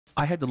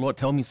I had the Lord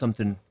tell me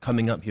something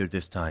coming up here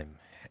this time.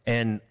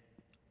 And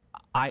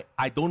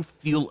I don't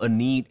feel a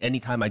need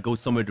anytime I go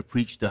somewhere to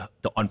preach to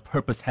on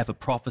purpose have a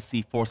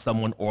prophecy for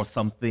someone or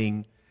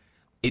something.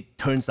 It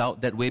turns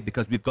out that way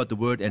because we've got the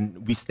word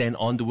and we stand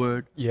on the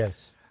word.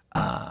 Yes.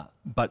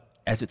 But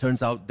as it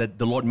turns out that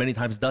the Lord many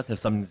times does have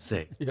something to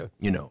say. Yeah.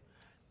 You know.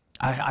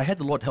 I had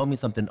the Lord tell me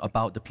something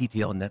about the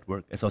PTL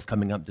network as I was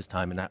coming up this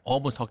time, and I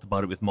almost talked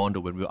about it with Mondo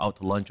when we were out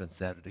to lunch on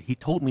Saturday. He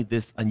told me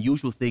this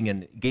unusual thing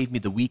and gave me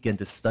the weekend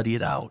to study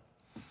it out.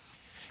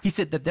 He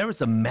said that there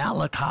is a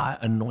Malachi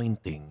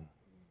anointing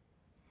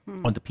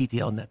on the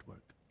PTL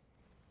network.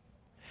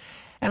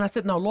 And I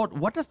said, now, Lord,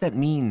 what does that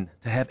mean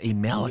to have a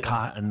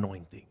Malachi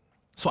anointing?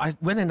 So I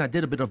went and I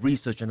did a bit of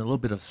research and a little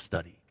bit of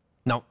study.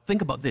 Now,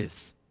 think about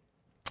this.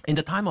 In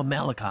the time of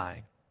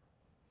Malachi,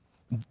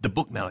 the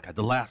book Malachi,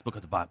 the last book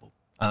of the Bible,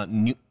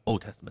 New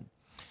Old Testament,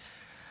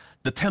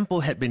 the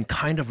temple had been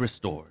kind of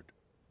restored.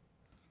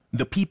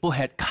 The people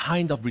had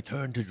kind of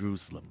returned to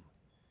Jerusalem.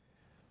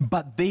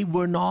 But they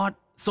were not,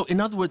 so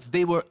in other words,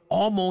 they were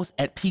almost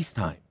at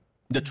peacetime.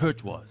 The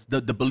church was,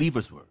 the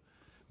believers were.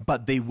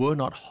 But they were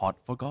not hot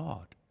for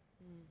God.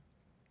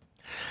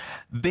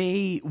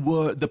 They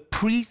were, the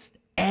priest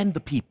and the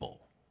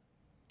people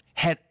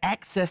had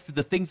access to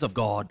the things of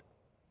God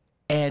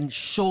and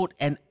showed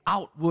an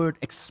outward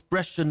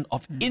expression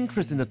of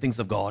interest in the things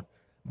of God,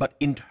 but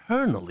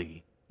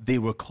internally they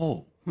were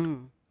cold.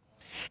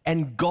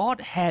 And God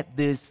had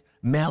this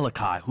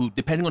Malachi, who,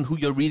 depending on who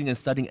you're reading and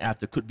studying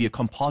after, could be a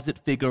composite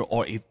figure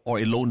or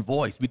a lone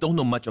voice. We don't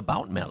know much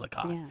about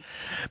Malachi. Yeah.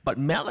 But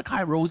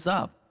Malachi rose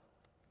up,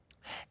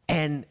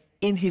 and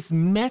in his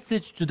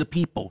message to the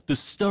people, to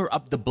stir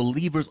up the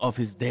believers of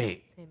his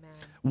day,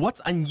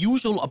 what's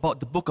unusual about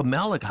the book of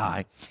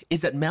Malachi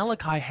is that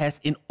Malachi has,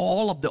 in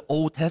all of the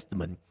Old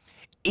Testament,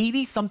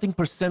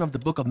 80-something% of the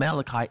book of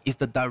Malachi is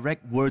the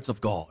direct words of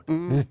God.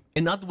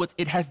 In other words,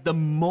 it has the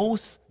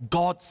most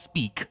God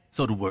speak,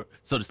 so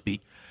to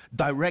speak,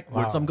 direct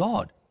words from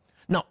God.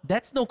 Now,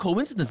 that's no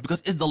coincidence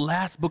because it's the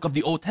last book of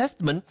the Old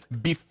Testament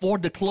before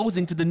the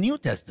closing to the New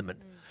Testament.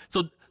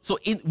 So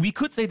we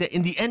could say that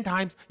in the end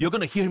times, you're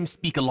going to hear him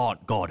speak a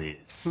lot, God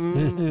is.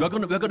 We're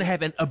going to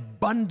have an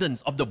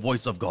abundance of the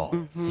voice of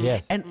God.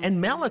 Yes.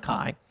 And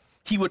Malachi,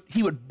 he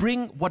would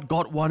bring what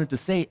God wanted to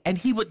say, and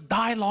he would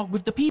dialogue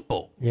with the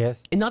people.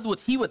 Yes. In other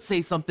words, he would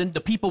say something,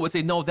 the people would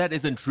say, no, that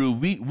isn't true.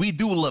 We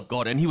do love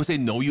God. And he would say,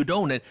 no, you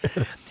don't.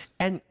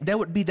 And there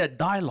would be that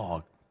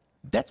dialogue.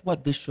 That's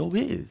what this show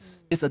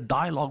is. It's a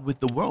dialogue with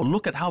the world.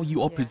 Look at how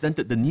you all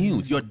presented the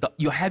news.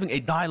 You're having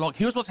a dialogue.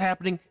 Here's what's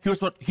happening. Here's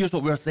what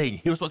we're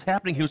saying. Here's what's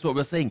happening. Here's what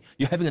we're saying.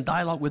 You're having a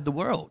dialogue with the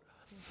world.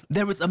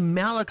 There is a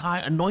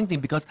Malachi anointing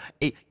because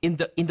in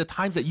the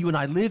times that you and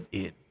I live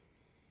in,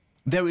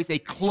 there is a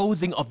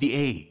closing of the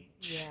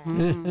age.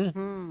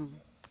 And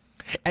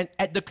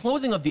at the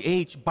closing of the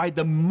age, by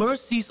the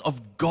mercies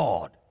of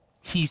God,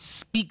 he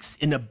speaks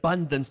in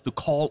abundance to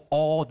call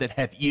all that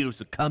have ears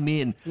to come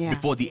in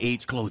before the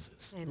age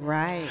closes.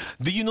 Right.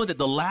 Do you know that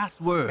the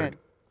last word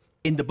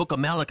in the book of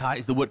Malachi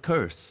is the word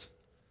curse?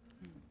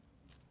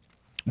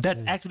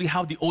 That's actually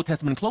how the Old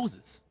Testament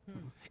closes.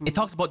 It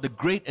talks about the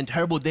great and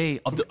terrible day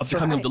of the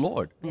coming of the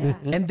Lord.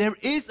 And there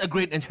is a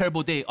great and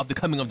terrible day of the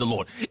coming of the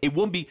Lord. It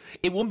won't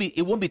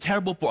be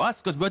terrible for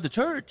us because we're the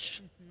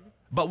church.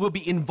 But we'll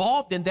be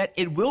involved in that.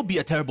 It will be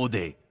a terrible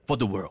day for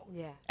the world.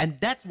 And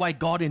that's why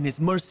God in his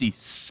mercy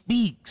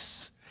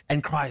speaks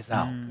and cries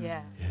out.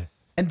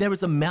 And there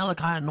is a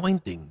Malachi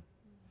anointing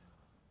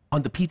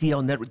on the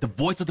PTL network, the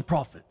voice of the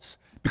prophets,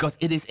 because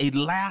it is a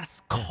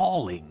last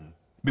calling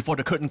before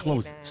the curtain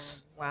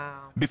closes.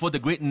 Before the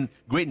great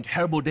and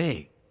terrible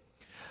day.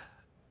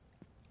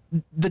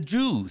 The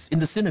Jews in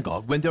the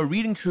synagogue, when they're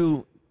reading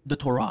through the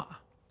Torah,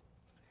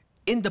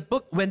 in the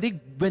book, when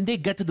they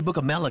get to the book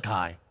of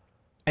Malachi,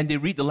 and they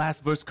read the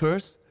last verse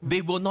curse, they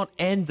will not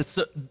end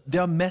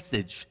their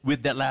message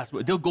with that last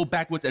word. They'll go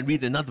backwards and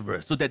read another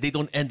verse so that they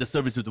don't end the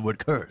service with the word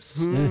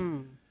curse.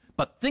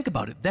 But think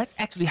about it. That's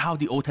actually how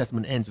the Old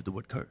Testament ends, with the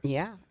word curse.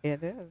 Yeah,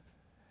 it is.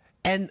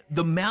 And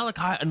the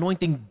Malachi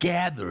anointing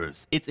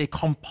gathers. It's a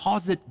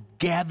composite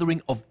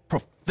gathering of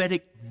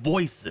prophetic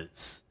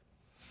voices.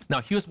 Now,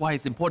 here's why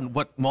it's important,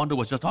 what Mondo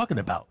was just talking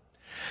about.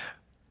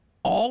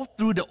 All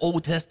through the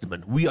Old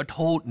Testament, we are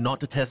told not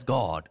to test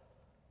God.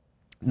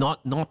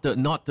 Not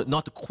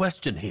to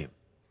question him,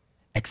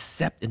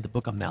 except in the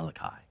book of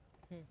Malachi.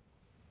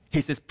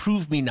 He says,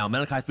 prove me now,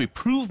 Malachi 3,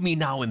 prove me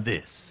now in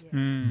this.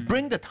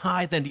 Bring the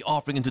tithe and the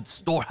offering into the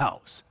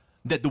storehouse,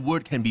 that the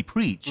word can be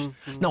preached.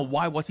 Now,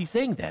 why was he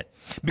saying that?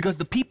 Because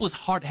the people's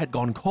heart had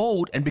gone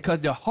cold, and because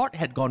their heart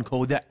had gone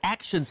cold, their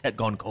actions had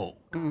gone cold.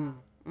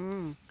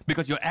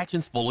 Because your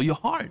actions follow your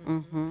heart.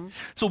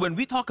 So when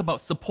we talk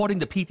about supporting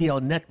the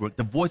PTL network,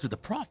 the voice of the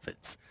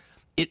prophets,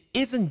 it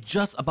isn't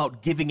just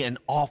about giving an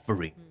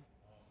offering.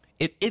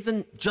 It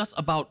isn't just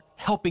about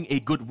helping a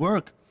good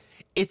work.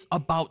 It's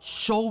about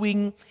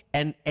showing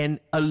and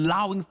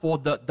allowing for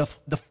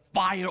the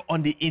fire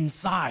on the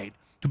inside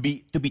to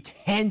be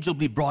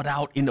tangibly brought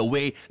out in a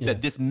way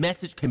that this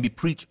message can be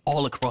preached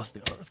all across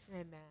the earth.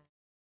 Amen.